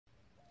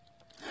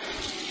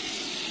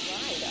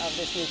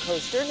this new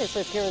coaster.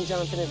 This Karen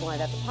Johnson is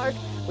live at the park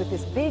with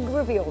this big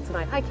reveal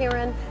tonight. Hi,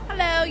 Karen.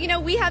 Hello. You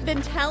know, we have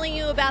been telling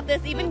you about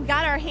this, even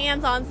got our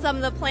hands on some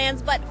of the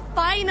plans, but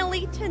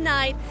finally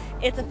tonight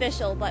it's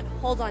official. But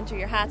hold on to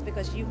your hats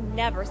because you've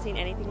never seen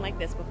anything like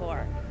this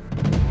before.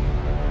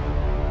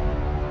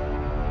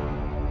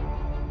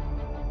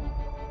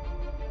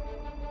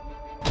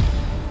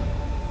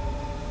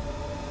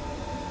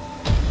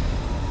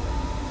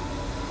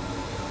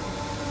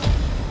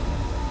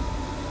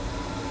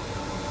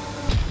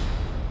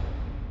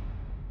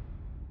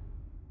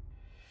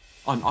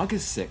 On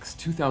August 6,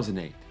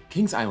 2008,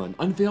 Kings Island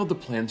unveiled the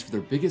plans for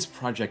their biggest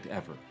project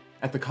ever.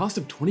 At the cost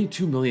of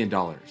 $22 million,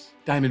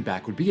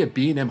 Diamondback would be a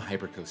B&M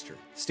hypercoaster,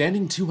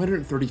 standing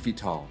 230 feet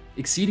tall,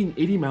 exceeding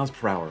 80 miles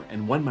per hour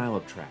and 1 mile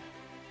of track.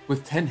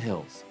 With 10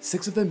 hills,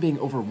 6 of them being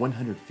over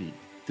 100 feet,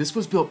 this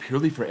was built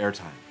purely for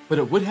airtime, but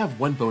it would have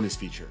one bonus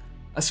feature,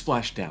 a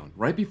splashdown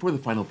right before the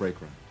final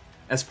brake run.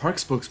 As park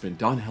spokesman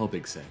Don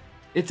Helbig said,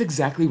 "It's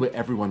exactly what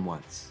everyone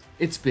wants.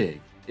 It's big,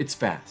 it's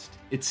fast,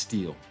 it's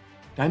steel."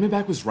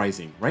 Diamondback was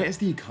rising right as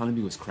the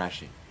economy was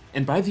crashing,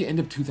 and by the end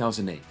of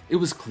 2008, it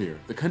was clear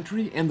the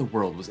country and the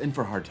world was in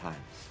for hard times.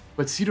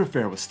 But Cedar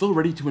Fair was still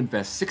ready to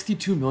invest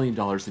 $62 million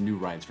in new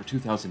rides for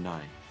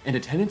 2009, and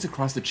attendance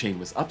across the chain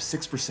was up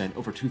 6%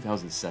 over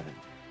 2007.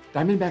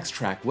 Diamondback's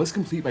track was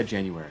complete by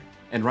January,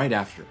 and right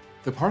after,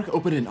 the park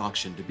opened an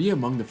auction to be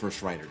among the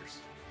first riders.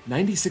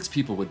 96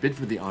 people would bid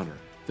for the honor,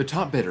 the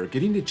top bidder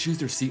getting to choose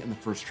their seat on the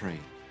first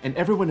train, and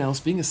everyone else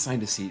being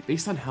assigned a seat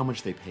based on how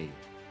much they paid.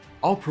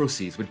 All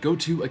proceeds would go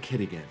to A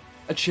Kid Again,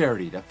 a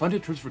charity that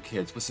funded trips for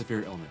kids with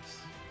severe illness.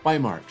 By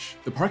March,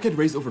 the park had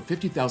raised over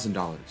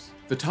 $50,000,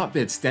 the top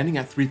bid standing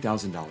at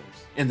 $3,000,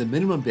 and the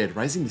minimum bid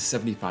rising to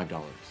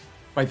 $75.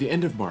 By the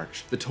end of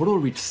March, the total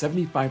reached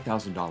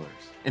 $75,000,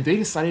 and they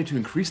decided to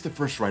increase the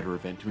first rider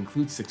event to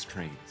include 6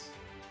 trains.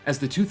 As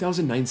the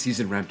 2009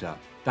 season ramped up,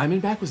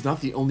 Diamondback was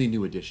not the only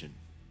new addition.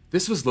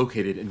 This was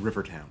located in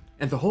Rivertown,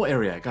 and the whole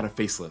area got a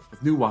facelift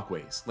with new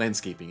walkways,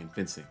 landscaping, and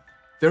fencing.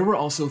 There were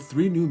also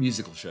 3 new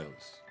musical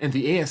shows, and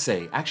the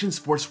ASA Action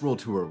Sports World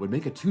Tour would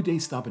make a 2-day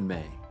stop in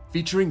May,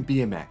 featuring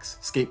BMX,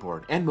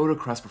 skateboard, and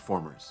motocross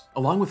performers,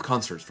 along with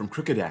concerts from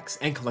Crooked X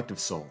and Collective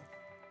Soul.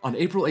 On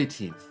April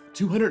 18th,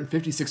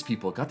 256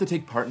 people got to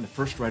take part in the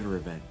first rider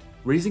event,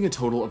 raising a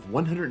total of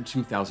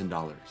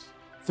 $102,000.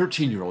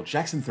 13-year-old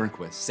Jackson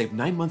Thornquist saved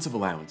 9 months of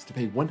allowance to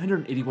pay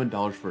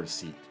 $181 for a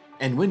seat,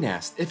 and when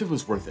asked if it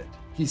was worth it,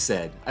 he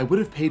said, "I would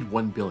have paid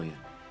 $1 billion.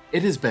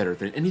 It is better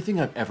than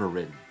anything I've ever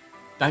ridden."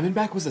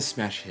 Diamondback was a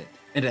smash hit,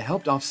 and it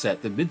helped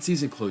offset the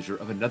mid-season closure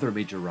of another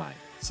major ride,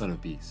 Son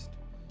of Beast.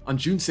 On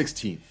June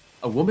 16th,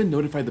 a woman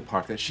notified the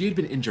park that she had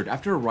been injured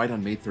after a ride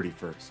on May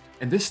 31st,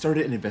 and this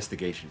started an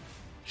investigation.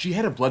 She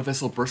had a blood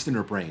vessel burst in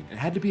her brain and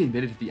had to be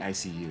admitted to the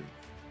ICU.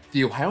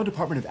 The Ohio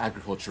Department of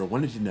Agriculture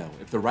wanted to know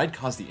if the ride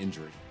caused the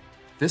injury.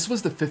 This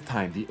was the 5th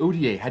time the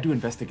ODA had to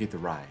investigate the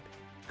ride.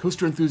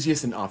 Coaster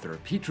enthusiast and author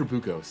Pete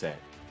Trabucco said,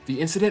 "The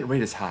incident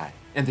rate is high,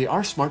 and they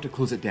are smart to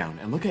close it down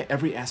and look at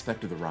every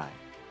aspect of the ride."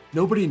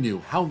 Nobody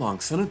knew how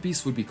long Son of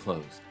Beast would be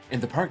closed, and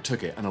the park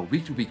took it on a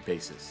week-to-week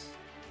basis.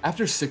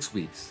 After 6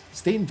 weeks,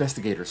 state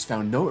investigators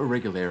found no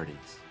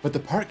irregularities, but the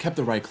park kept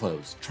the ride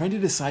closed, trying to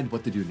decide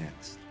what to do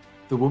next.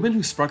 The woman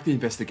who sparked the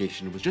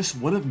investigation was just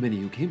one of many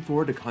who came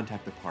forward to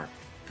contact the park,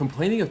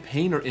 complaining of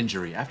pain or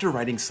injury after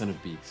riding Son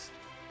of Beast.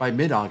 By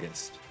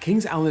mid-August,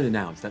 Kings Island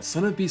announced that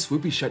Son of Beast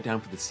would be shut down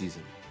for the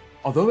season.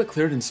 Although it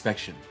cleared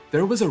inspection,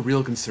 there was a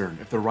real concern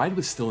if the ride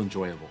was still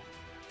enjoyable.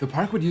 The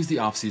park would use the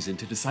off-season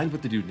to decide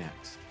what to do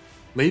next.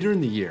 Later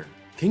in the year,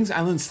 Kings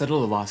Island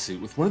settled a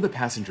lawsuit with one of the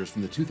passengers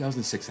from the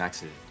 2006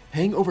 accident,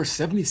 paying over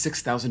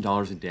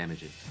 $76,000 in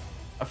damages.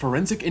 A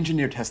forensic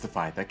engineer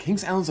testified that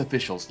Kings Island's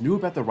officials knew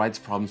about the ride's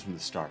problems from the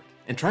start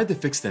and tried to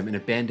fix them in a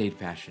band-aid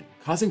fashion,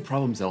 causing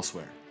problems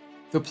elsewhere.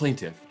 The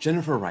plaintiff,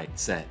 Jennifer Wright,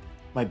 said,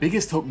 "My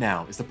biggest hope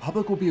now is the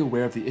public will be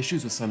aware of the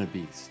issues with Son of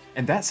Beast,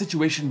 and that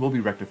situation will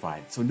be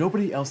rectified so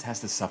nobody else has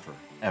to suffer,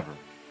 ever."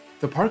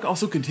 The park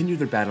also continued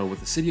their battle with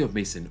the city of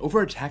Mason over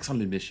a tax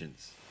on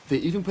admissions. They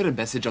even put a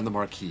message on the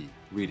marquee,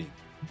 reading,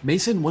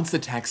 "Mason wants to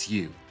tax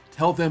you.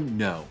 Tell them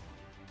no."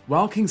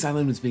 While Kings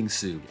Island was being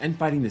sued and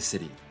fighting the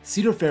city,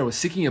 Cedar Fair was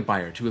seeking a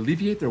buyer to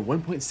alleviate their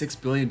 $1.6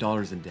 billion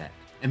in debt,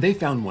 and they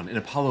found one in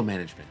Apollo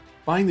Management,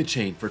 buying the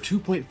chain for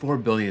 $2.4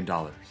 billion.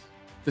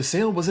 The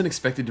sale wasn't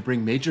expected to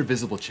bring major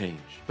visible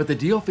change, but the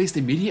deal faced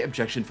immediate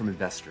objection from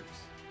investors.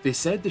 They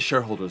said the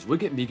shareholders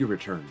would get meager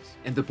returns,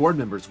 and the board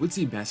members would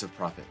see massive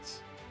profits.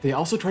 They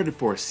also tried to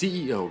force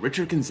CEO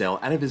Richard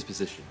Kinzel out of his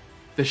position.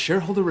 The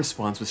shareholder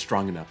response was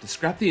strong enough to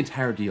scrap the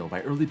entire deal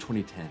by early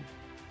 2010.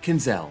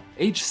 Kinzel,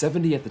 age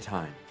 70 at the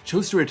time,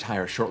 chose to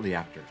retire shortly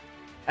after.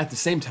 At the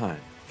same time,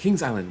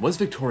 Kings Island was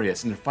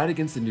victorious in their fight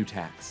against the new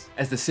tax,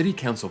 as the city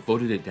council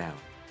voted it down.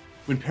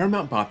 When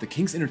Paramount bought the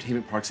Kings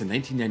Entertainment Parks in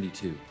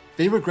 1992,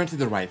 they were granted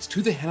the rights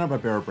to the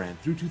Hanna-Barbera brand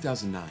through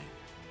 2009.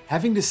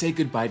 Having to say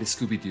goodbye to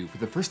Scooby-Doo for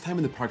the first time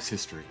in the park's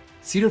history,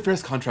 Cedar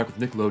Fair's contract with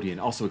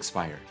Nickelodeon also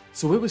expired,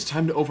 so it was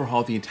time to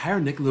overhaul the entire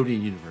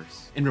Nickelodeon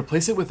universe and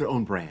replace it with their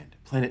own brand,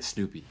 Planet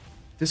Snoopy.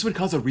 This would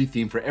cause a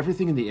retheme for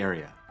everything in the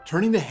area,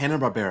 turning the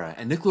Hanna-Barbera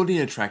and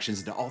Nickelodeon attractions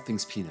into all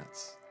things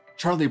Peanuts.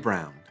 Charlie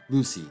Brown,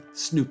 Lucy,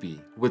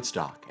 Snoopy,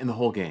 Woodstock, and the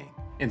whole gang,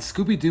 and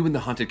Scooby-Doo and the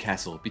Haunted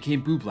Castle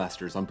became Boo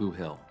Blasters on Boo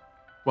Hill.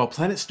 While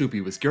Planet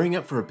Snoopy was gearing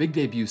up for a big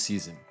debut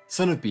season,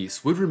 Son of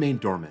Beasts would remain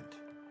dormant.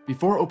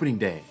 Before opening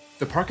day,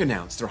 the park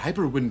announced their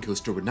Hyper Wooden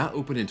Coaster would not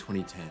open in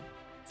 2010.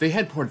 They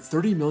had poured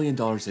 $30 million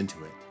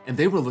into it, and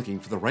they were looking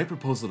for the right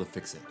proposal to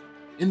fix it.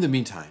 In the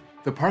meantime,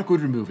 the park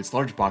would remove its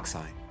large box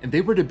sign, and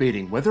they were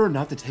debating whether or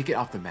not to take it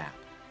off the map.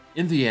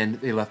 In the end,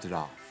 they left it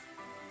off.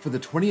 For the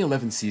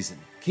 2011 season,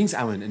 Kings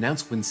Island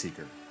announced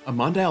Windseeker, a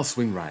Mondial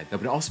swing ride that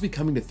would also be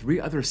coming to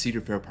 3 other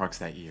Cedar Fair parks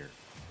that year.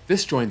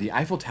 This joined the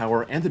Eiffel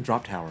Tower and the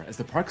Drop Tower as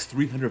the park's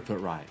 300-foot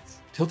rides,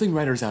 tilting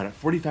riders out at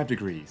 45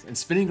 degrees and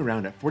spinning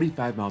around at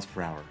 45 miles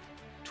per hour.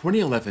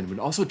 2011 would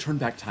also turn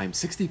back time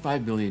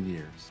 65 million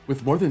years,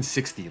 with more than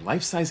 60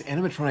 life-size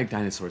animatronic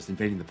dinosaurs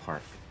invading the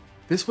park.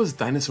 This was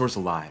Dinosaurs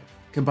Alive,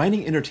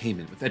 combining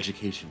entertainment with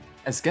education,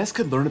 as guests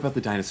could learn about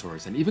the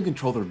dinosaurs and even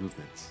control their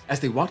movements, as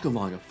they walked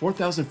along a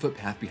 4,000-foot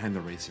path behind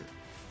the racer.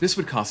 This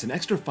would cost an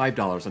extra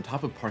 $5 on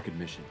top of park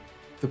admission.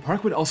 The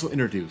park would also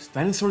introduce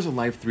Dinosaurs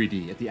Alive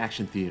 3D at the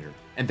Action Theater,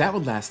 and that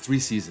would last 3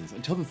 seasons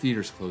until the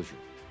theater's closure.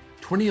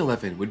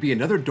 2011 would be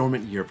another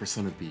dormant year for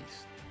Son of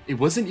Beast. It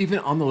wasn't even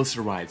on the list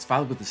of rides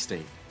filed with the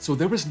state, so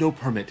there was no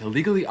permit to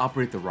legally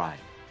operate the ride.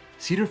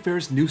 Cedar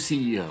Fair's new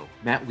CEO,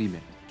 Matt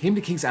Wieman, came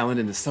to Kings Island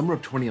in the summer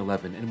of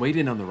 2011 and weighed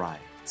in on the ride,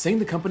 saying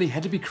the company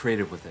had to be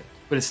creative with it,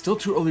 but it's still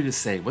too early to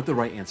say what the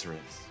right answer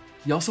is.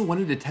 He also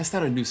wanted to test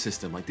out a new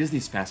system like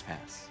Disney's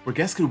FastPass, where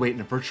guests could wait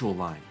in a virtual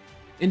line.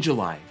 In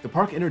July, the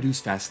park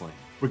introduced Fastlane,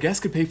 where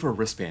guests could pay for a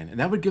wristband and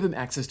that would give them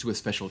access to a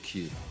special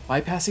queue,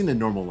 bypassing the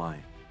normal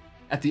line.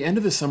 At the end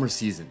of the summer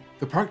season,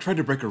 the park tried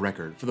to break a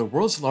record for the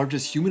world's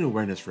largest human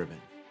awareness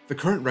ribbon. The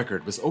current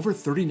record was over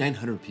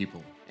 3,900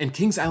 people, and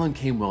Kings Island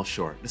came well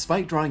short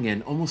despite drawing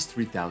in almost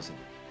 3,000.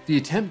 The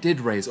attempt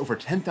did raise over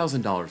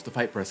 $10,000 to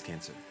fight breast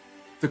cancer.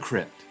 The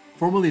Crypt,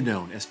 formerly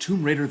known as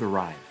Tomb Raider the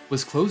Ride,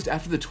 was closed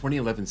after the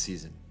 2011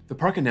 season, the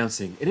park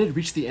announcing it had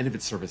reached the end of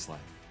its service life.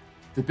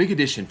 The big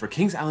addition for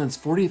Kings Island's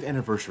 40th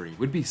anniversary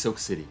would be Soak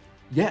City,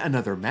 yet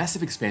another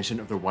massive expansion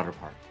of their water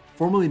park,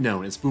 formerly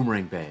known as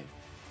Boomerang Bay.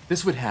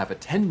 This would have a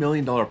 $10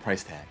 million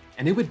price tag,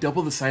 and it would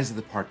double the size of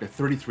the park to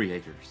 33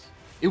 acres.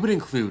 It would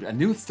include a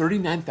new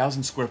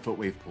 39,000 square foot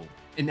wave pool,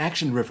 an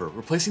action river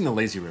replacing the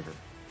lazy river,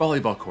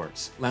 volleyball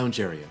courts, lounge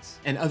areas,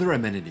 and other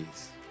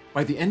amenities.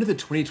 By the end of the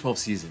 2012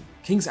 season,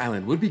 Kings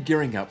Island would be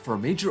gearing up for a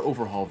major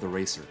overhaul of the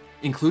racer,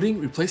 including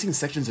replacing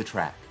sections of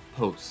track,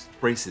 posts,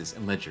 braces,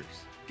 and ledgers,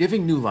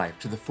 giving new life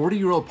to the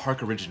 40-year-old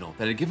park original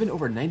that had given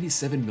over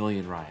 97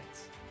 million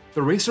rides.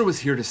 The racer was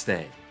here to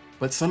stay,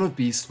 but Son of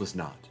Beast was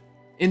not.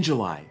 In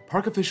July,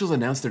 park officials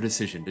announced their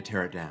decision to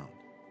tear it down.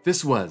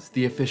 This was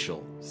the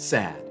official,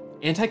 sad,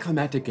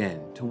 anticlimactic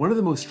end to one of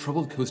the most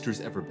troubled coasters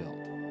ever built.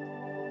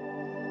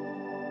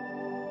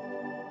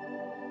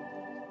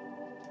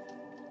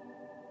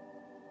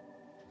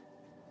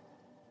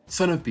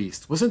 Son of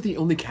Beast wasn't the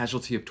only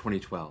casualty of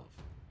 2012.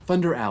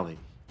 Thunder Alley,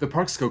 the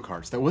park's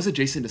go-karts that was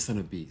adjacent to Son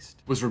of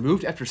Beast, was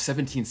removed after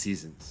 17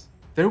 seasons.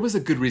 There was a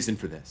good reason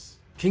for this.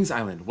 Kings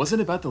Island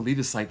wasn't about to leave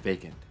the site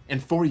vacant,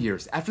 and 4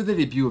 years after the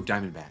debut of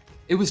Diamondback,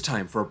 it was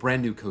time for a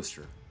brand new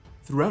coaster.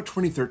 Throughout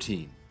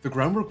 2013, the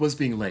groundwork was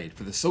being laid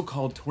for the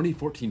so-called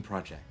 2014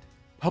 project.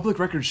 Public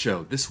records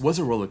show this was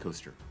a roller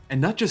coaster, and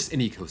not just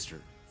any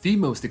coaster, the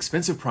most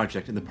expensive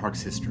project in the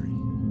park's history.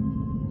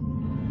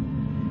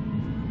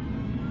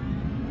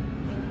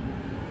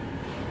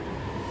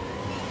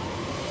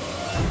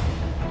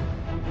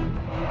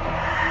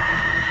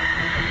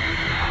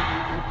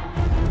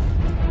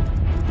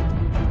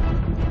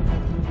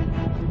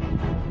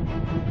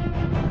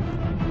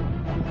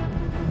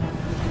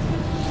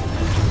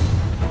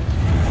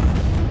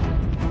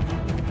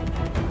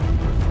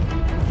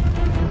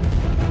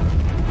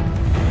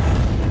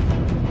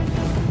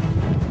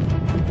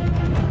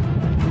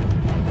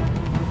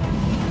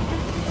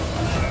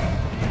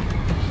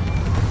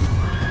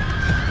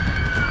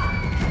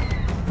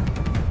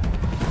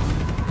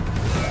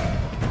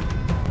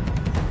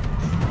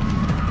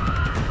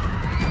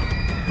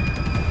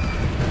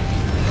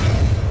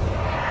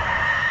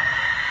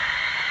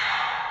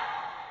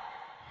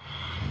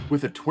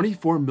 With a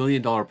 $24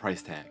 million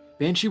price tag,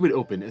 Banshee would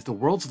open as the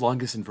world's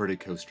longest inverted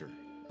coaster.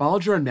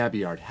 Bolliger and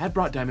Mabillard had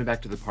brought Diamondback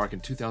to the park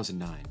in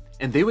 2009,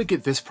 and they would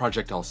get this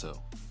project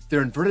also.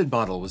 Their inverted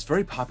model was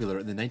very popular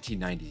in the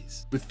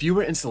 1990s, with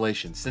fewer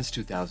installations since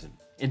 2000,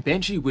 and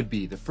Banshee would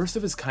be the first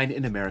of its kind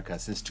in America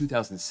since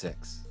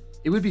 2006.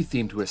 It would be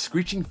themed to a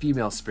screeching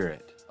female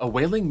spirit, a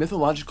wailing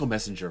mythological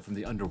messenger from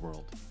the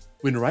underworld.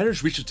 When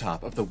riders reach the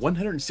top of the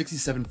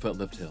 167-foot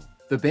lift hill,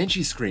 the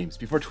Banshee screams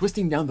before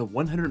twisting down the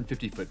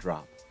 150-foot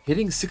drop,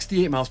 hitting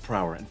 68 miles per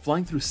hour and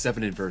flying through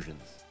 7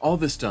 inversions. All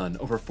this done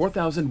over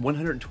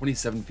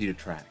 4,127 feet of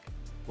track.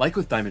 Like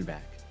with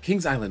Diamondback,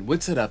 Kings Island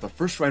would set up a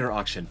first rider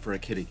auction for a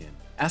kit again,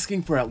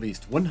 asking for at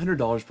least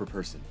 $100 per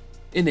person.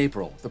 In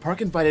April, the park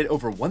invited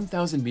over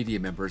 1,000 media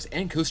members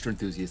and coaster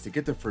enthusiasts to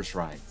get their first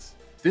rides.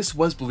 This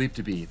was believed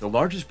to be the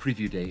largest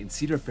preview day in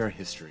Cedar Fair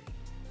history.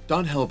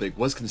 Don Helbig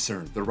was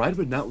concerned the ride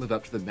would not live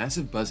up to the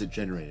massive buzz it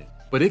generated,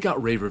 but it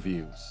got rave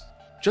reviews.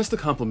 Just to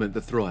complement the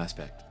thrill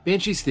aspect,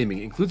 Banshee's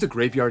theming includes a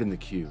graveyard in the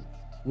queue,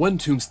 one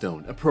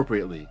tombstone,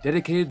 appropriately,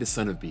 dedicated to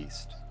Son of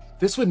Beast.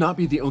 This would not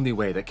be the only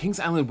way that Kings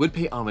Island would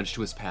pay homage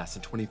to his past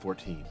in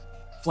 2014.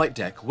 Flight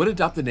Deck would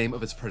adopt the name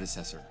of its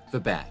predecessor, the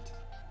Bat.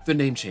 The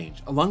name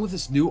change, along with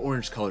its new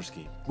orange color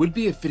scheme, would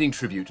be a fitting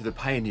tribute to the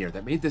pioneer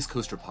that made this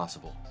coaster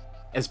possible.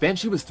 As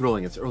Banshee was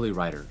thrilling its early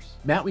riders,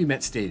 Matt we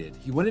met stated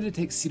he wanted to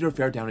take Cedar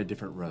Fair down a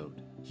different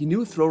road. He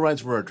knew thrill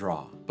rides were a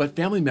draw, but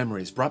family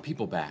memories brought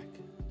people back.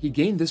 He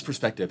gained this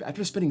perspective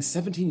after spending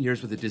 17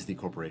 years with the Disney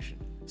Corporation.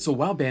 So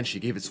while Banshee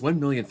gave its 1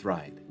 millionth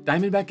ride,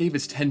 Diamondback gave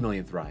its 10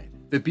 millionth ride,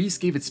 the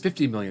Beast gave its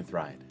 50 millionth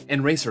ride,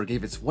 and Racer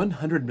gave its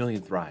 100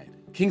 millionth ride,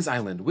 Kings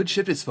Island would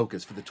shift its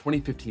focus for the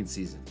 2015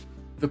 season.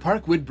 The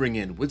park would bring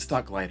in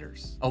Woodstock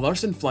Gliders, a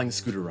Larson flying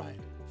scooter ride,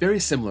 very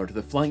similar to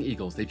the Flying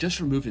Eagles they just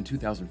removed in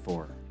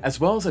 2004, as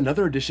well as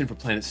another addition for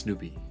Planet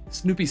Snoopy,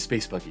 Snoopy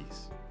Space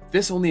Buggies.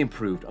 This only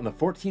improved on the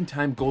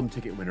 14-time Golden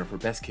Ticket winner for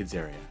Best Kids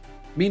Area.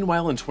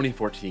 Meanwhile, in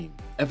 2014,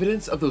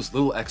 evidence of those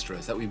little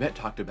extras that we met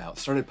talked about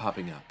started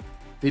popping up.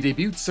 They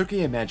debuted Cirque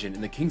Imagine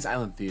in the Kings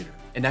Island Theater,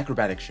 an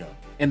acrobatic show,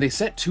 and they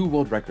set 2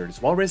 world records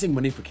while raising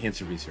money for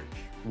cancer research.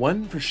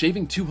 One for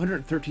shaving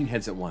 213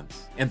 heads at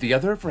once, and the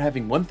other for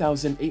having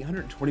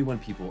 1,821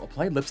 people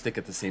apply lipstick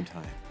at the same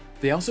time.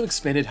 They also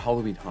expanded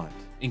Halloween Haunt,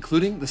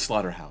 including the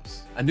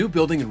Slaughterhouse, a new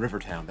building in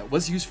Rivertown that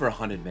was used for a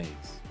haunted maze.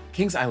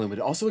 Kings Island would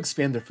also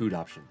expand their food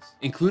options,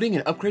 including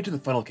an upgrade to the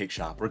funnel cake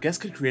shop where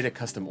guests could create a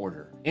custom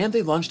order, and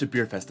they launched a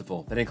beer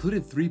festival that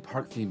included 3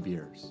 park-themed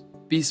beers: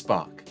 Beast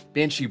Bock,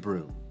 Banshee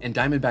Brew, and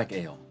Diamondback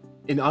Ale.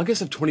 In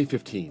August of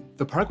 2015,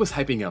 the park was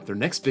hyping up their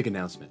next big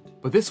announcement,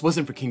 but this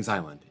wasn't for Kings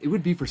Island, it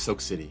would be for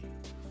Soak City.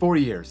 4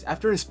 years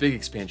after its big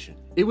expansion,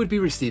 it would be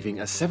receiving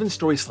a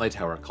 7-story slide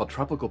tower called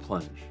Tropical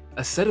Plunge,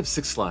 a set of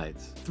 6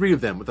 slides, 3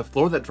 of them with a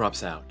floor that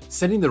drops out,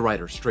 sending the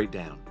rider straight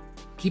down.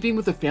 Keeping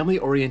with the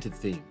family-oriented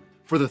theme,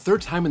 for the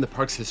 3rd time in the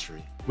park's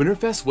history,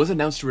 Winterfest was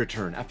announced to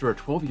return after a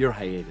 12-year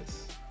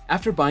hiatus.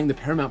 After buying the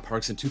Paramount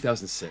Parks in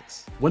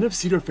 2006, one of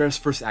Cedar Fair's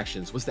first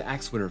actions was to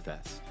axe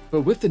Winterfest.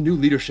 But with the new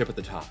leadership at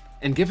the top,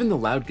 and given the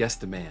loud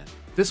guest demand,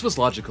 this was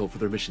logical for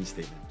their mission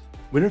statement.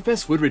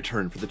 Winterfest would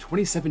return for the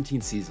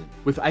 2017 season,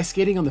 with ice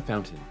skating on the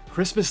fountain,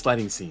 Christmas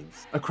sliding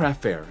scenes, a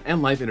craft fair,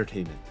 and live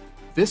entertainment.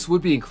 This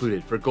would be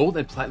included for Gold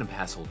and Platinum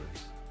Pass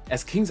holders.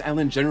 As Kings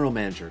Island General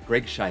Manager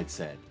Greg Scheid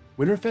said,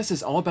 Winterfest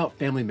is all about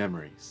family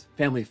memories,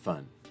 family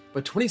fun.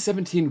 But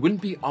 2017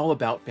 wouldn't be all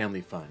about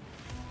family fun.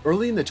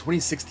 Early in the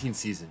 2016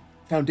 season,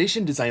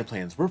 foundation design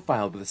plans were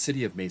filed with the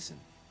City of Mason.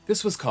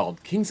 This was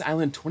called Kings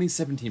Island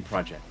 2017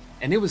 Project,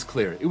 and it was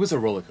clear it was a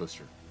roller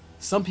coaster.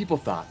 Some people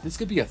thought this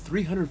could be a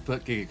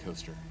 300-foot Giga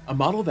Coaster, a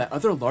model that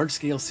other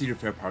large-scale Cedar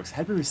Fair parks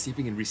had been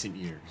receiving in recent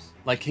years,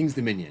 like King's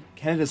Dominion,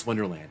 Canada's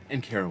Wonderland,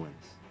 and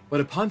Carowinds.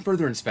 But upon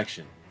further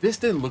inspection, this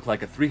didn't look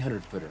like a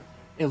 300-footer.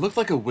 It looked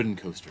like a wooden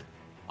coaster.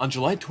 On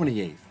July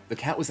 28th, the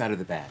cat was out of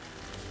the bag.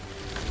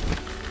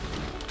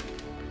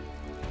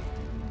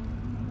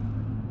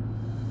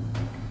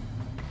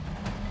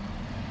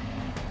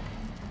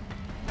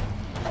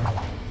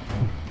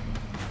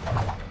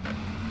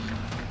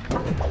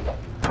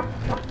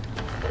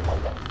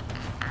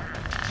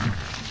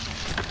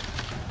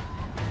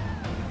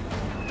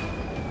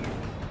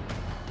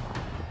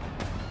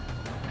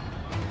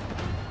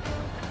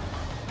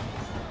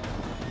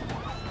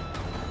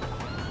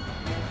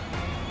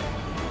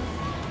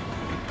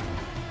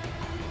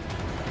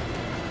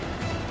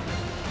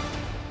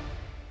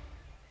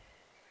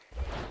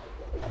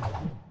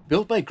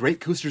 Built by Great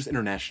Coasters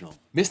International,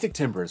 Mystic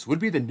Timbers would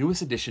be the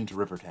newest addition to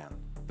Rivertown.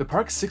 The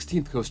park's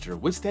 16th coaster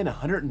would stand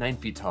 109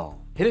 feet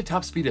tall, hit a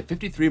top speed of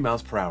 53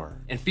 miles per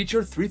hour, and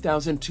feature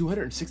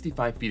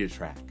 3,265 feet of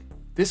track.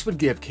 This would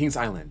give Kings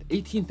Island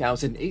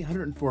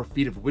 18,804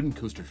 feet of wooden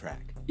coaster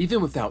track,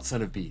 even without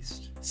Son of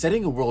Beast,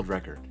 setting a world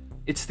record.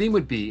 Its theme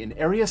would be an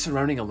area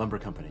surrounding a lumber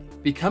company,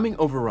 becoming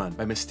overrun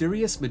by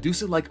mysterious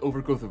Medusa-like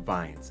overgrowth of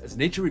vines as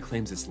nature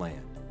reclaims its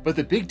land. But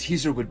the big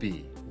teaser would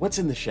be, what's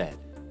in the shed?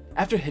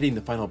 After hitting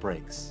the final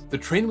brakes, the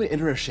train would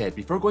enter a shed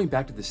before going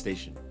back to the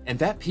station, and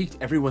that piqued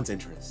everyone's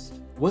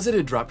interest. Was it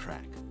a drop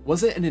track?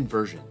 Was it an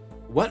inversion?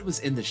 What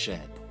was in the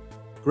shed?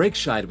 Greg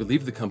Scheid would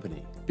leave the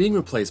company, being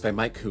replaced by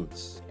Mike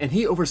Kuntz, and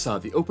he oversaw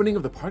the opening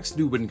of the park's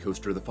new wooden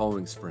coaster the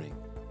following spring.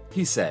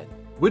 He said,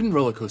 "Wooden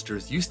roller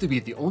coasters used to be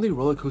the only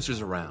roller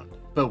coasters around,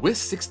 but with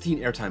 16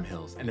 airtime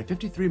hills and a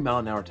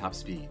 53-mile-an-hour top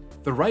speed,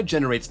 the ride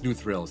generates new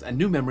thrills and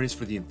new memories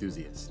for the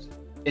enthusiast.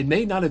 It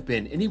may not have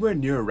been anywhere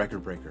near a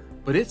record breaker,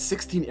 but its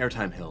 16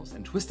 airtime hills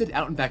and twisted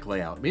out and back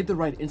layout made the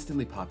ride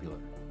instantly popular.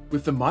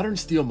 With the modern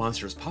steel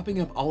monsters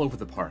popping up all over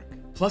the park,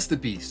 plus the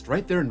Beast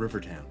right there in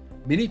Rivertown,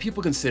 many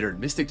people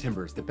considered Mystic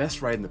Timbers the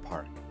best ride in the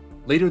park.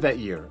 Later that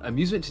year,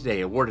 Amusement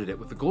Today awarded it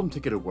with the Golden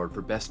Ticket Award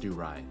for Best New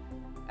Ride.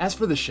 As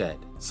for the shed,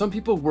 some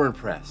people were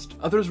impressed,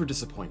 others were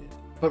disappointed.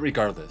 But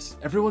regardless,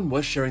 everyone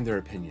was sharing their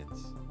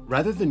opinions.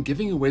 Rather than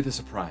giving away the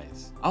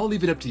surprise, I'll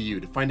leave it up to you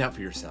to find out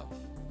for yourself.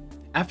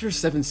 After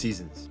 7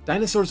 seasons,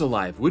 Dinosaurs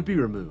Alive would be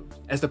removed,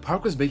 as the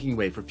park was making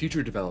way for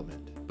future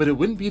development, but it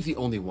wouldn't be the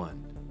only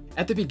one.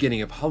 At the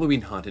beginning of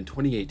Halloween Haunt in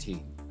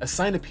 2018, a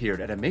sign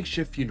appeared at a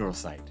makeshift funeral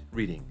site,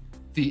 reading,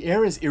 "The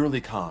air is eerily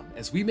calm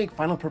as we make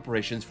final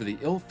preparations for the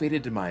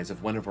ill-fated demise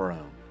of one of our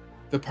own."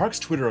 The park's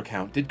Twitter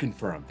account did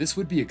confirm this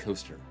would be a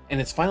coaster,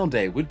 and its final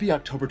day would be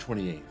October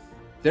 28th.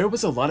 There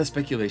was a lot of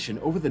speculation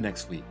over the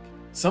next week.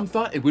 Some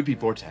thought it would be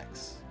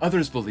Vortex,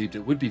 others believed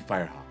it would be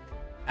Firehawk.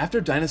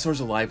 After Dinosaurs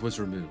Alive was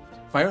removed,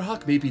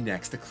 Firehawk may be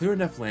next to clear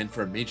enough land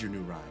for a major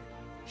new ride.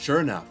 Sure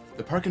enough,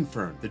 the park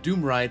confirmed the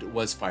Doom ride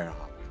was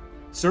Firehawk.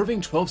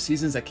 Serving 12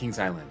 seasons at Kings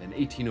Island and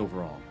 18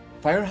 overall,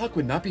 Firehawk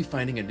would not be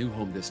finding a new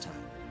home this time.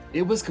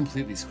 It was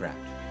completely scrapped.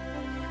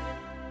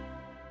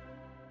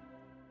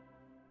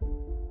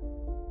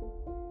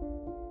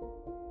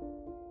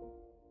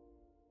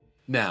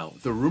 Now,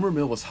 the rumor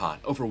mill was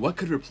hot over what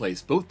could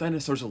replace both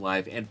Dinosaurs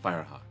Alive and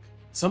Firehawk.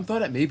 Some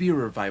thought it may be a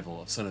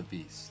revival of Son of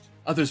Beast.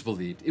 Others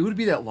believed it would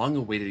be that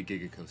long-awaited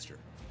Giga Coaster.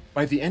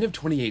 By the end of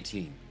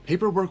 2018,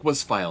 paperwork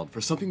was filed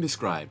for something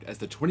described as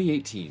the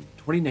 2018,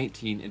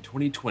 2019, and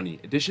 2020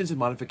 additions and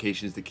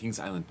modifications to Kings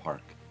Island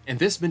Park, and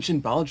this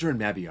mentioned Ballinger and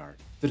Mabiard,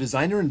 the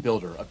designer and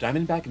builder of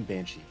Diamondback and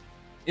Banshee.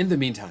 In the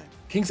meantime,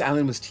 Kings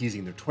Island was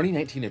teasing their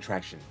 2019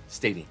 attraction,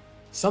 stating,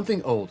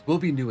 "Something old will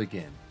be new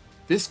again."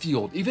 This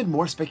fueled even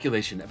more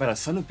speculation about a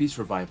Son of Beast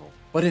revival,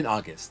 but in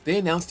August, they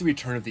announced the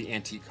return of the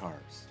antique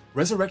cars,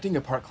 resurrecting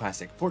a park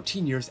classic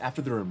 14 years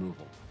after their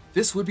removal.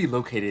 This would be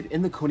located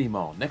in the Coney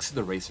Mall next to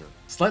the racer,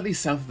 slightly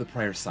south of the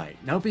prior site,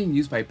 now being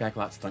used by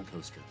Backlot Stunt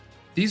Coaster.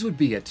 These would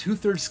be a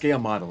 2/3 scale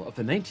model of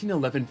the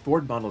 1911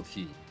 Ford Model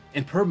T,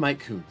 and per Mike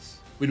Kuntz,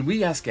 when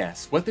we ask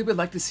guests what they would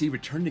like to see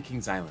return to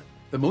Kings Island,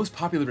 the most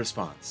popular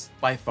response,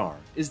 by far,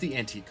 is the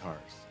antique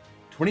cars.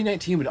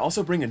 2019 would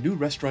also bring a new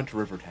restaurant to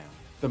Rivertown,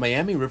 the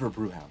Miami River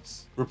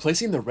Brewhouse,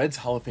 replacing the Reds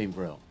Hall of Fame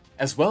Grill,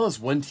 as well as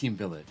One Team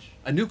Village,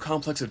 a new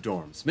complex of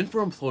dorms meant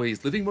for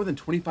employees living more than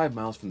 25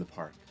 miles from the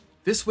park.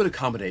 This would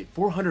accommodate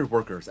 400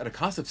 workers at a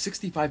cost of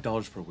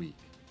 $65 per week.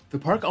 The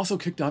park also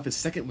kicked off its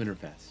second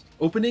Winterfest,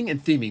 opening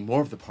and theming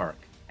more of the park,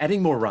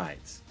 adding more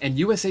rides, and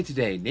USA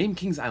Today named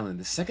Kings Island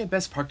the second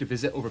best park to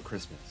visit over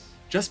Christmas,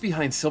 just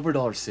behind Silver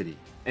Dollar City,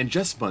 and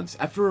just months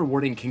after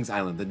awarding Kings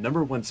Island the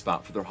 #1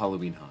 spot for their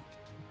Halloween haunt.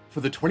 For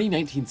the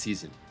 2019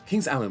 season,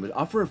 Kings Island would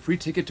offer a free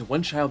ticket to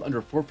one child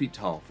under 4 feet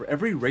tall for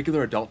every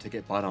regular adult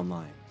ticket bought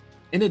online.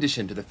 In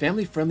addition to the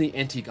family-friendly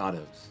antique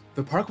autos,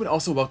 the park would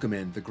also welcome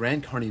in the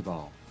Grand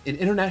Carnival, an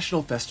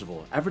international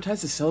festival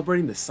advertised as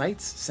celebrating the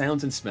sights,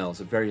 sounds, and smells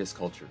of various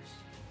cultures.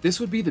 This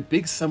would be the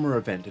big summer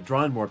event to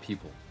draw in more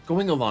people,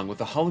 going along with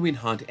the Halloween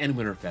Haunt and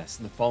Winterfest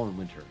in the fall and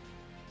winter.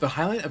 The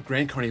highlight of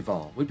Grand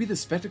Carnival would be the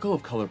spectacle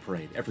of color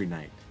parade every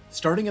night,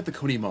 starting at the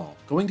Coney Mall,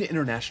 going to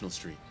International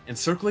Street, and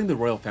circling the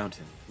Royal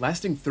Fountain,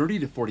 lasting 30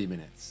 to 40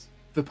 minutes.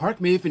 The park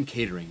may have been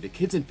catering to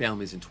kids and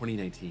families in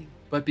 2019,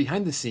 but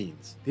behind the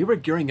scenes, they were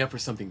gearing up for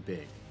something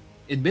big.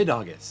 In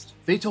mid-August,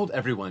 they told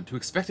everyone to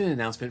expect an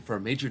announcement for a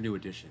major new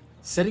addition,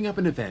 setting up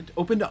an event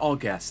open to all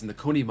guests in the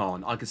Coney Mall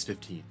on August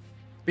 15th.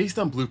 Based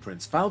on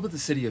blueprints filed with the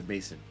city of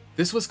Mason,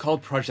 this was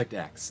called Project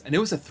X, and it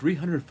was a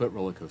 300-foot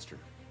roller coaster.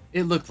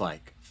 It looked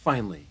like,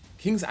 finally,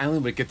 Kings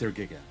Island would get their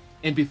Giga,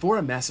 and before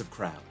a massive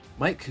crowd,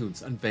 Mike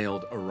Kuntz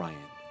unveiled Orion.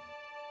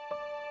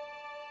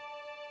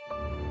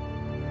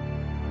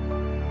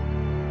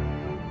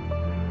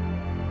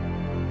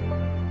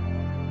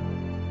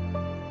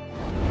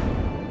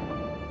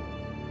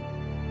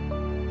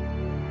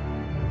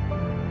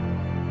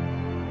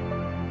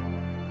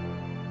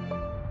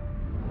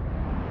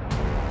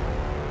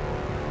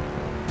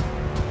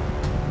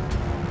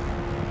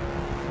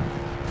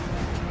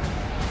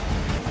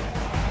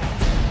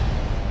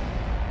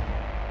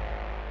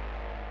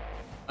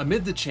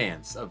 Amid the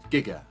chants of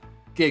Giga,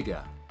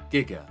 Giga,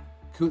 Giga,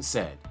 Kuntz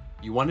said,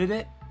 "You wanted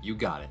it? You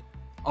got it."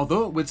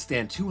 Although it would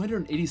stand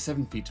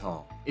 287 feet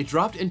tall, it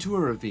dropped into a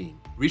ravine,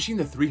 reaching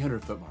the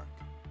 300-foot mark.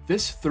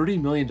 This $30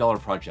 million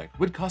project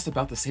would cost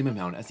about the same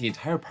amount as the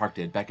entire park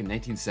did back in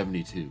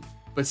 1972.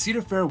 But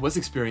Cedar Fair was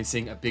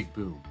experiencing a big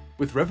boom,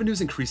 with revenues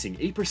increasing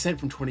 8%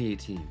 from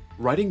 2018,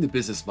 riding the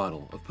business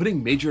model of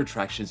putting major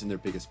attractions in their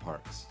biggest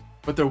parks.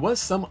 But there was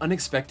some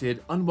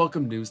unexpected,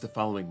 unwelcome news the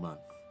following month.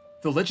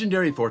 The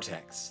legendary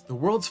Vortex, the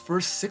world's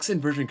first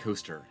 6-inversion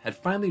coaster, had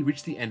finally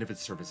reached the end of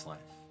its service life.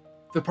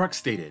 The park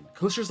stated,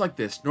 coasters like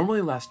this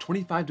normally last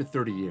 25 to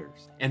 30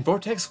 years, and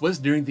Vortex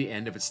was nearing the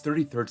end of its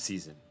 33rd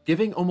season,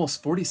 giving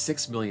almost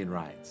 46 million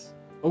rides.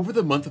 Over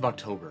the month of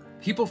October,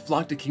 people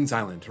flocked to Kings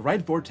Island to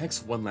ride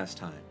Vortex one last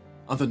time.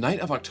 On the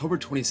night of October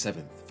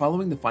 27th,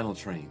 following the final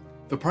train,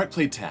 the park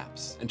played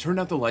taps and turned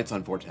out the lights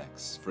on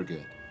Vortex for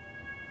good.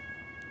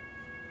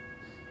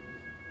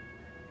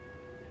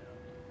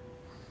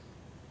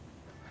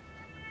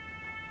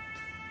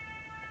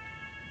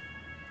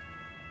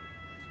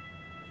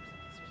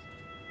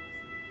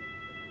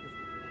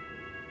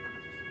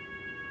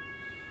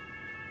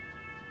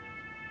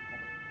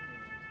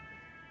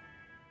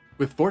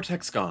 With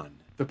Vortex gone,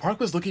 the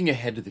park was looking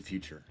ahead to the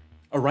future.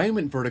 Orion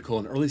went vertical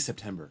in early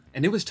September,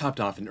 and it was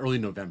topped off in early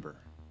November.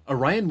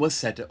 Orion was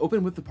set to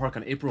open with the park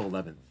on April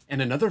 11th,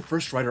 and another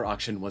first rider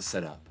auction was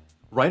set up.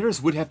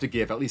 Riders would have to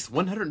give at least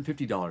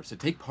 $150 to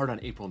take part on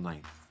April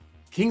 9th.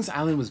 Kings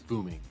Island was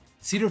booming,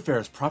 Cedar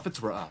Fair's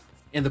profits were up,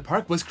 and the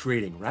park was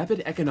creating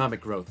rapid economic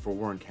growth for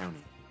Warren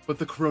County. But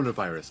the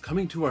coronavirus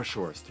coming to our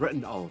shores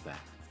threatened all of that.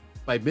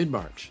 By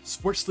mid-March,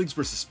 sports leagues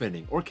were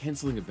suspending or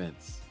canceling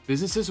events,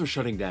 businesses were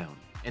shutting down,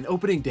 and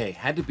opening day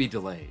had to be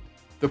delayed.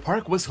 The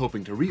park was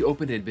hoping to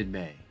reopen in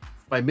mid-May.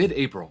 By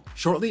mid-April,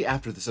 shortly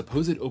after the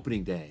supposed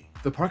opening day,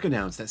 the park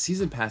announced that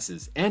season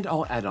passes and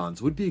all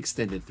add-ons would be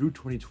extended through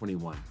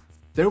 2021.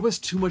 There was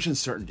too much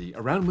uncertainty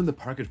around when the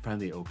park would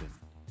finally open.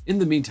 In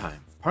the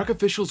meantime, park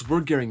officials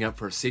were gearing up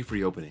for a safe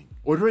reopening,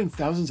 ordering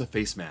thousands of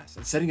face masks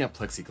and setting up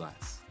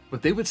plexiglass.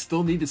 But they would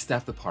still need to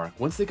staff the park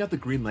once they got the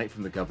green light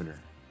from the governor.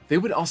 They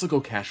would also go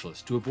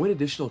cashless to avoid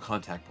additional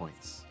contact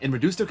points, and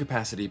reduce their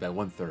capacity by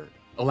 1/3,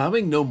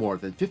 allowing no more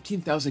than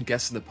 15,000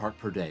 guests in the park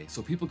per day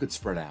so people could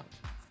spread out.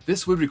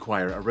 This would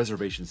require a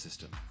reservation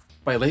system.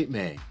 By late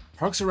May,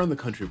 parks around the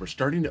country were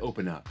starting to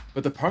open up,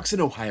 but the parks in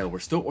Ohio were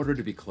still ordered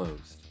to be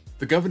closed.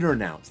 The governor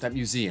announced that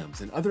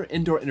museums and other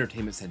indoor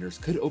entertainment centers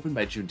could open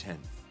by June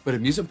 10th, but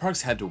amusement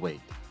parks had to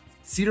wait.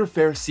 Cedar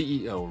Fair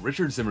CEO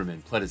Richard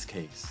Zimmerman pled his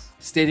case,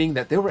 stating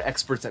that they were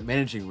experts at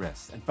managing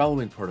risks and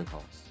following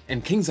protocols,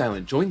 and Kings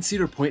Island joined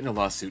Cedar Point in a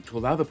lawsuit to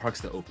allow the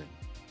parks to open.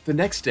 The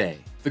next day,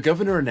 the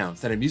governor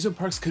announced that amusement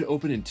parks could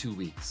open in 2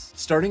 weeks,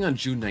 starting on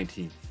June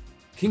 19th.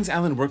 Kings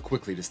Island worked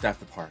quickly to staff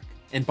the park,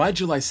 and by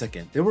July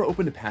 2nd, they were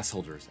open to pass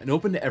holders and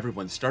open to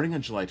everyone starting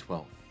on July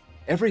 12th.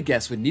 Every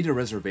guest would need a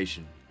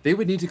reservation. They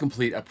would need to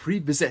complete a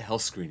pre-visit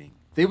health screening.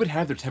 They would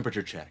have their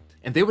temperature checked,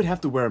 and they would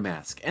have to wear a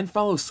mask and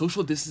follow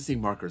social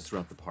distancing markers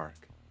throughout the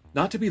park.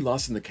 Not to be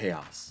lost in the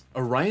chaos,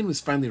 Orion was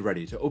finally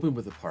ready to open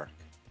with the park.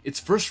 Its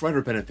first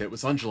rider benefit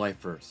was on July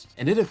 1st,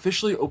 and it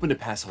officially opened to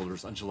pass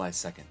holders on July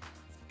 2nd.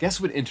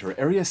 Guests would enter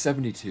Area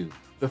 72,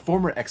 the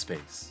former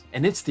X-Base,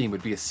 and its theme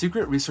would be a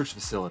secret research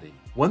facility,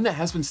 one that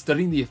has been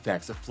studying the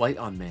effects of flight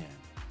on man.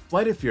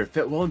 Flight of Fear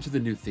fit well into the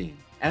new theme,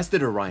 as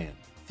did Orion,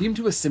 themed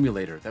to a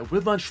simulator that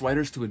would launch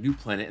riders to a new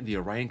planet in the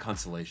Orion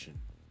constellation.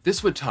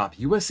 This would top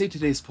USA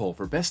Today's poll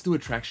for Best New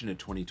Attraction in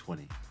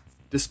 2020.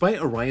 Despite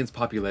Orion's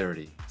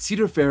popularity,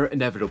 Cedar Fair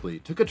inevitably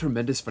took a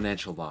tremendous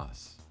financial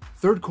loss.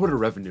 Third quarter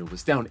revenue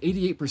was down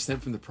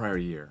 88% from the prior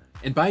year,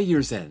 and by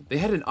year's end, they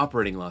had an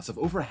operating loss of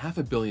over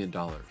 $500 million.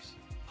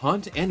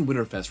 Haunt and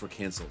Winterfest were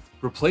canceled,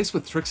 replaced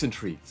with Tricks and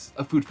Treats,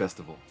 a food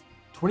festival.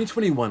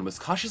 2021 was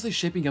cautiously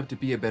shaping up to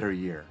be a better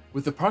year,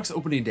 with the park's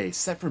opening day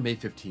set for May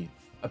 15th,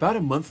 about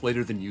a month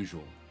later than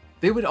usual.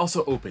 They would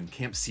also open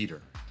Camp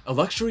Cedar, a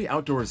luxury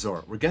outdoor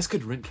resort where guests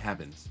could rent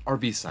cabins,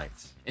 RV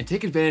sites, and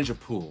take advantage of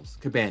pools,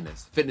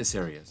 cabanas, fitness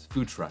areas,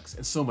 food trucks,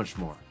 and so much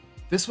more.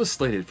 This was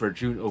slated for a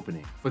June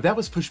opening, but that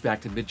was pushed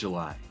back to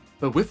mid-July.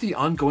 But with the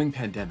ongoing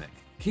pandemic,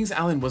 Kings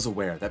Island was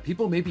aware that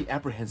people may be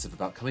apprehensive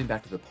about coming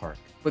back to the park,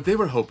 but they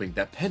were hoping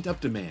that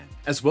pent-up demand,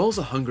 as well as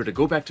a hunger to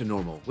go back to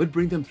normal, would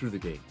bring them through the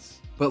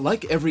gates. But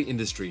like every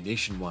industry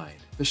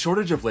nationwide, the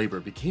shortage of labor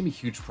became a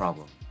huge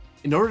problem.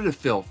 In order to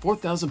fill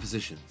 4,000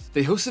 positions,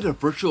 they hosted a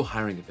virtual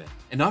hiring event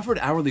and offered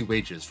hourly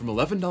wages from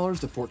 $11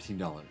 to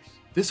 $14.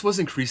 This was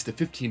increased to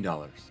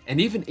 $15, and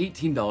even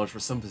 $18 for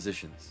some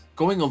positions,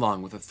 going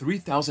along with a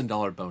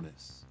 $3,000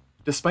 bonus.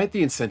 Despite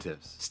the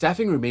incentives,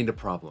 staffing remained a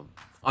problem.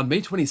 On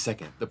May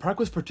 22nd, the park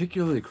was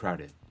particularly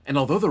crowded, and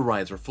although the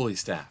rides were fully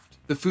staffed,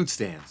 the food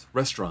stands,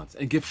 restaurants,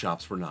 and gift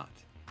shops were not.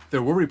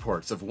 There were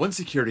reports of one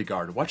security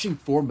guard watching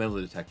 4 metal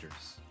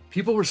detectors.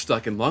 People were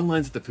stuck in long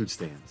lines at the food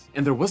stands,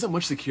 and there wasn't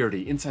much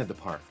security inside the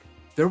park.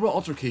 There were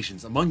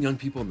altercations among young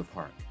people in the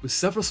park, with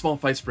several small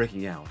fights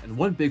breaking out and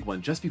one big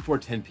one just before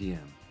 10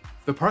 p.m.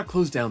 The park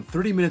closed down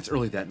 30 minutes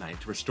early that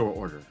night to restore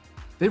order.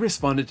 They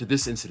responded to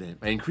this incident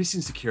by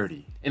increasing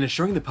security and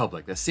assuring the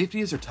public that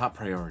safety is their top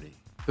priority.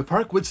 The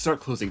park would start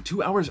closing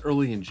 2 hours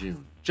early in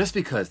June, just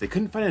because they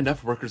couldn't find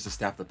enough workers to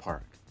staff the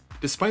park.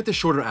 Despite the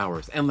shorter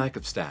hours and lack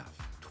of staff,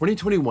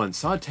 2021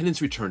 saw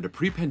attendance return to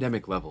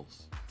pre-pandemic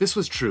levels. This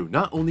was true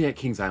not only at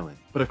Kings Island,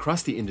 but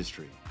across the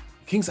industry.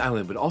 Kings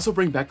Island would also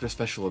bring back their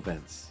special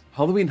events,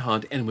 Halloween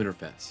Haunt and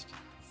Winterfest.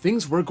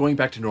 Things were going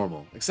back to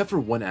normal, except for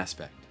one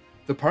aspect.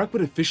 The park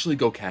would officially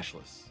go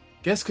cashless.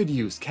 Guests could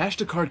use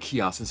cash-to-card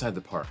kiosks inside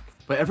the park,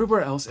 but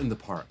everywhere else in the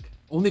park,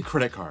 only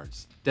credit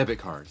cards, debit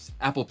cards,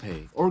 Apple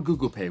Pay, or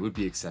Google Pay would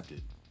be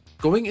accepted.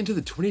 Going into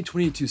the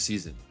 2022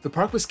 season, the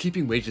park was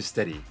keeping wages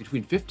steady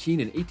between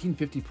 $15 and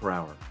 $18.50 per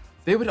hour.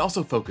 They would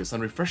also focus on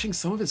refreshing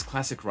some of its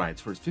classic rides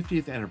for its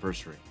 50th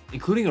anniversary,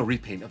 including a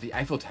repaint of the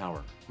Eiffel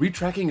Tower,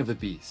 retracking of the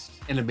Beast,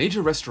 and a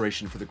major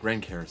restoration for the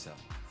Grand Carousel.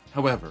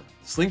 However,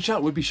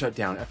 Slingshot would be shut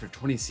down after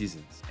 20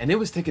 seasons, and it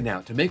was taken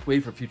out to make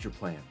way for future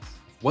plans.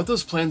 What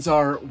those plans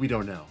are, we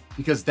don't know,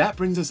 because that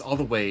brings us all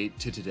the way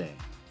to today.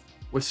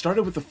 What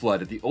started with the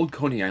flood at the old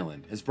Coney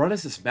Island has brought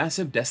us this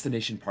massive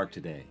destination park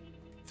today.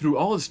 Through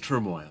all its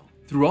turmoil,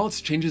 through all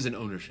its changes in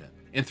ownership,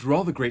 and through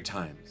all the great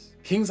times,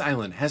 Kings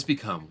Island has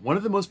become one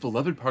of the most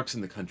beloved parks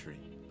in the country.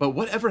 But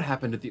whatever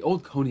happened at the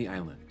old Coney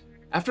Island?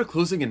 After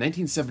closing in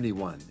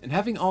 1971 and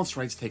having all its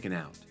rights taken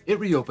out, it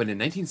reopened in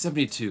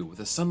 1972 with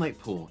a sunlight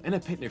pool and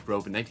a picnic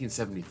grove in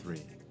 1973.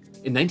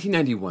 In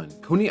 1991,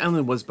 Coney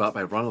Island was bought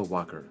by Ronald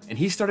Walker, and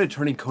he started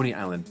turning Coney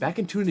Island back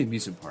into an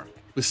amusement park,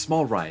 with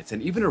small rides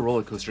and even a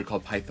roller coaster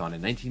called Python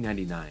in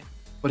 1999.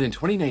 But in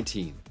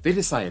 2019, they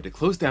decided to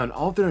close down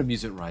all of their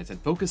amusement rides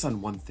and focus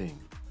on one thing,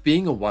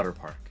 being a water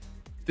park.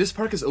 This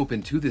park is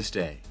open to this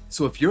day,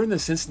 so if you're in the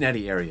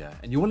Cincinnati area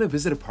and you want to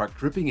visit a park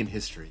dripping in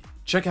history,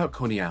 check out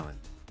Coney Island.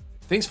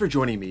 Thanks for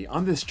joining me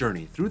on this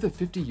journey through the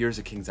 50 years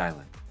of Kings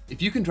Island. If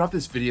you can drop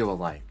this video a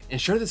like and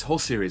share this whole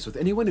series with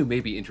anyone who may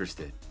be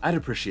interested, I'd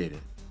appreciate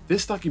it.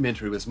 This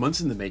documentary was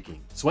months in the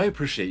making, so I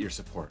appreciate your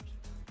support.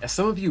 As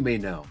some of you may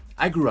know,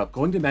 I grew up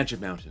going to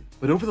Magic Mountain,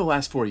 but over the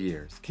last 4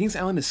 years, Kings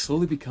Island has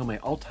slowly become my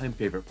all-time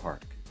favorite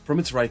park. From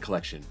its ride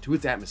collection, to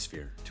its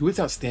atmosphere, to its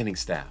outstanding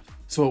staff.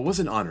 So it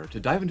was an honor to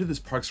dive into this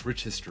park's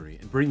rich history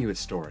and bring you its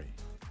story.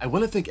 I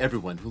want to thank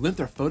everyone who lent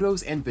their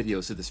photos and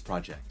videos to this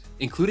project,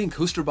 including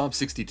Coaster Bob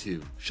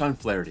 62, Sean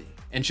Flaherty,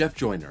 and Jeff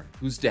Joyner,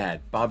 whose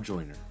dad, Bob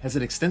Joyner, has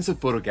an extensive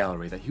photo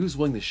gallery that he was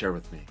willing to share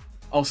with me.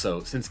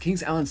 Also, since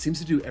Kings Island seems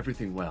to do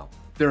everything well,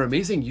 their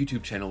amazing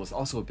YouTube channel was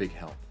also a big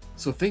help.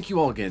 So thank you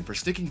all again for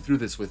sticking through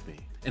this with me,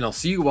 and I'll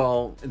see you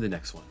all in the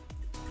next one.